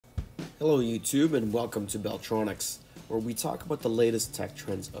Hello YouTube and welcome to Beltronics, where we talk about the latest tech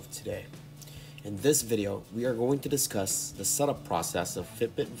trends of today. In this video, we are going to discuss the setup process of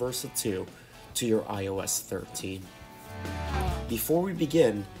Fitbit Versa 2 to your iOS 13. Before we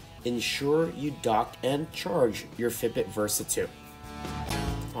begin, ensure you dock and charge your Fitbit Versa 2.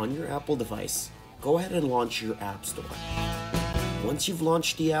 On your Apple device, go ahead and launch your App Store. Once you've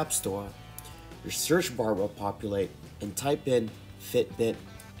launched the App Store, your search bar will populate and type in Fitbit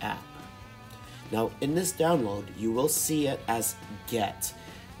app. Now in this download, you will see it as get,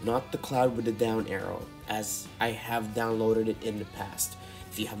 not the cloud with the down arrow, as I have downloaded it in the past.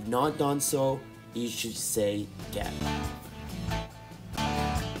 If you have not done so, you should say get.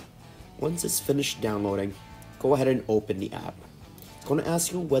 Once it's finished downloading, go ahead and open the app. It's going to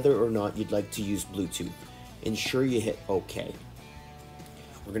ask you whether or not you'd like to use Bluetooth. Ensure you hit OK.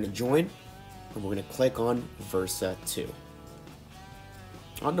 We're going to join and we're going to click on Versa 2.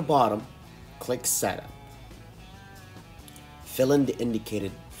 On the bottom, click Setup. Fill in the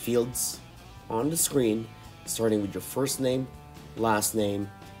indicated fields on the screen, starting with your first name, last name,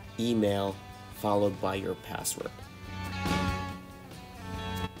 email, followed by your password.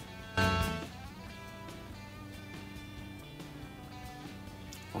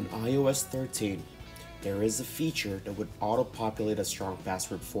 On iOS 13, there is a feature that would auto-populate a strong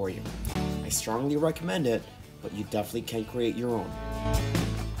password for you. I strongly recommend it, but you definitely can create your own.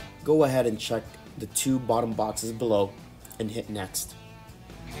 Go ahead and check the two bottom boxes below and hit next.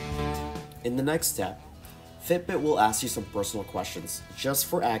 In the next step, Fitbit will ask you some personal questions just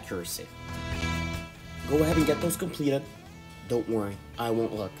for accuracy. Go ahead and get those completed. Don't worry, I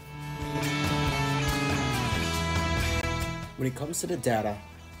won't look. When it comes to the data,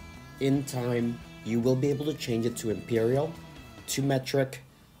 in time, you will be able to change it to imperial, to metric,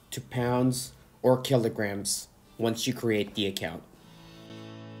 to pounds, or kilograms once you create the account.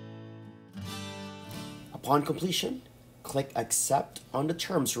 Upon completion, click Accept on the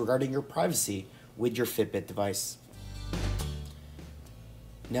terms regarding your privacy with your Fitbit device.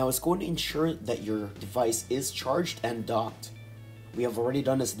 Now it's going to ensure that your device is charged and docked. We have already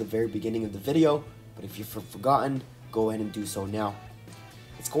done this at the very beginning of the video, but if you've forgotten, go ahead and do so now.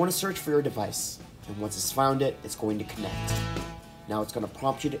 It's going to search for your device, and once it's found it, it's going to connect. Now it's going to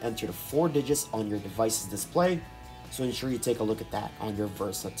prompt you to enter the 4 digits on your device's display, so ensure you take a look at that on your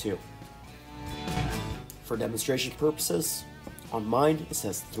Versa 2. For demonstration purposes, on mine it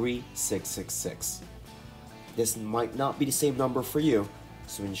says 3666. This might not be the same number for you,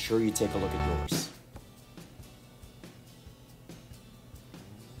 so ensure you take a look at yours.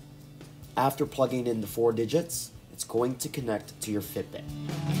 After plugging in the 4 digits, it's going to connect to your Fitbit.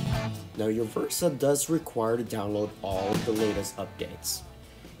 Now your Versa does require to download all of the latest updates.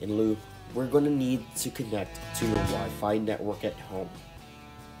 In lieu, we're going to need to connect to your Wi-Fi network at home.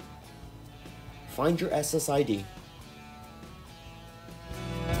 Find your SSID,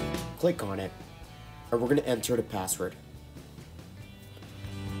 click on it, and we're going to enter the password.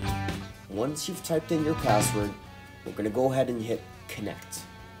 Once you've typed in your password, we're going to go ahead and hit connect.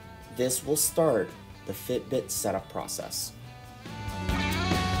 This will start the Fitbit setup process.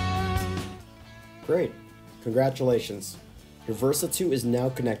 Great, congratulations. Your Versa 2 is now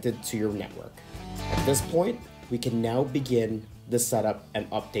connected to your network. At this point, we can now begin the setup and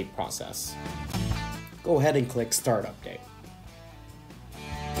update process. Go ahead and click Start Update.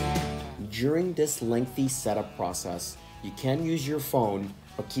 During this lengthy setup process, you can use your phone,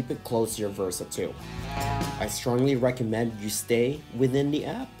 but keep it close to your Versa 2. I strongly recommend you stay within the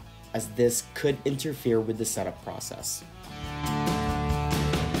app, as this could interfere with the setup process.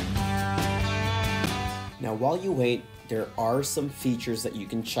 Now while you wait, there are some features that you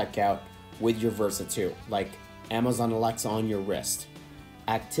can check out with your Versa 2, like Amazon Alexa on your wrist,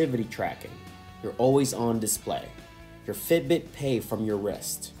 activity tracking, your always on display, your Fitbit Pay from your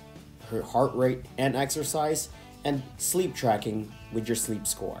wrist, your heart rate and exercise, and sleep tracking with your sleep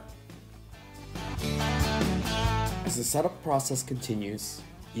score. As the setup process continues,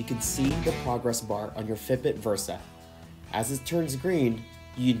 you can see the progress bar on your Fitbit Versa. As it turns green,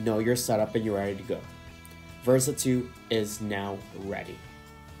 you know you're set up and you're ready to go. Versa 2 is now ready.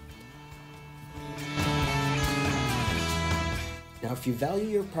 Now if you value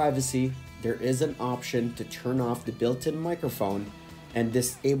your privacy, there is an option to turn off the built-in microphone and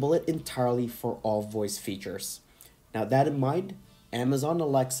disable it entirely for all voice features. Now that in mind, Amazon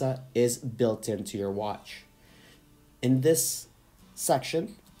Alexa is built into your watch. In this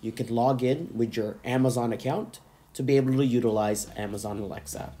section, you can log in with your Amazon account to be able to utilize Amazon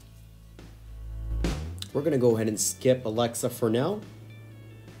Alexa. We're going to go ahead and skip Alexa for now.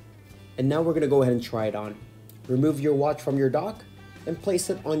 And now we're going to go ahead and try it on. Remove your watch from your dock and place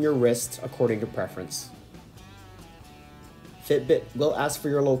it on your wrist according to preference. Fitbit will ask for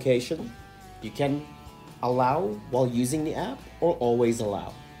your location. You can allow while using the app or always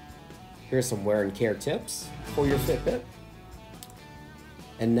allow. Here's some wear and care tips for your Fitbit.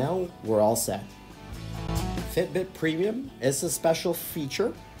 And now we're all set. Fitbit Premium is a special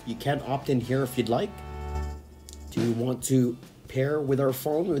feature. You can opt in here if you'd like. Do you want to pair with our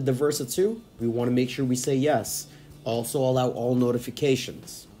phone with the Versa 2? We want to make sure we say yes. Also allow all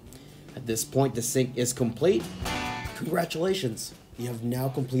notifications. At this point, the sync is complete. Congratulations, you have now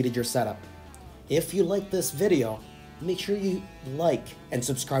completed your setup. If you like this video, make sure you like and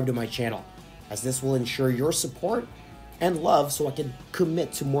subscribe to my channel, as this will ensure your support and love so I can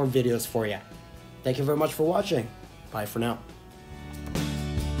commit to more videos for you. Thank you very much for watching. Bye for now.